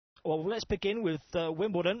Well, let's begin with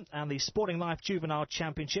Wimbledon and the Sporting Life Juvenile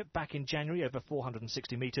Championship back in January over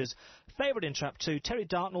 460 metres. Favourite in Trap 2, Terry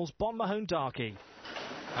Dartnell's Bon Mahone Darkie.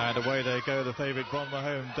 And away they go, the favourite Bon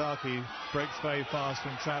Mahone Darkie breaks very fast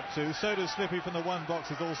from Trap 2. So does Slippy from the one box,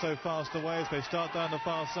 is also fast away as they start down the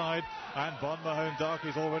far side. And Bon Mahone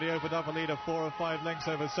Darkie's already opened up a lead of 4 or 5 lengths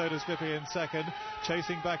over So does Slippy in second.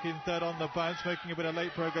 Chasing back in third on the bounce, making a bit of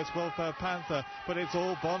late progress, Welfare Panther. But it's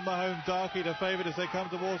all Bon Mahone Darkie the favourite as they come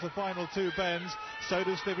towards the final 2 bends. So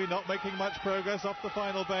does Slippy not making much progress off the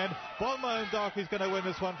final bend. Bon Mahone Darkie's going to win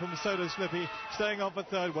this one from So does Slippy. Staying on for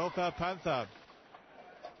third, Welfare Panther.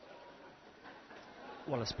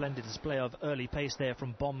 Well, a splendid display of early pace there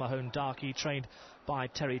from Bon Mahone Darkie, trained by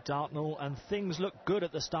Terry Dartnell, and things look good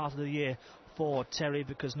at the start of the year for Terry,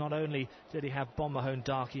 because not only did he have Bon Mahone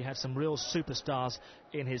Darkie, he had some real superstars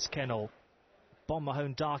in his kennel. Bon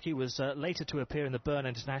Mahone Darkie was later to appear in the Bern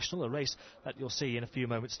International, a race that you'll see in a few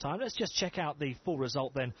moments' time. Let's just check out the full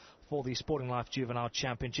result then for the Sporting Life Juvenile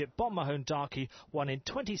Championship. Bon Mahone Darkie won in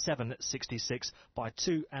 27.66 by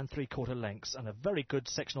 2 3/4 lengths, and a very good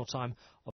sectional time of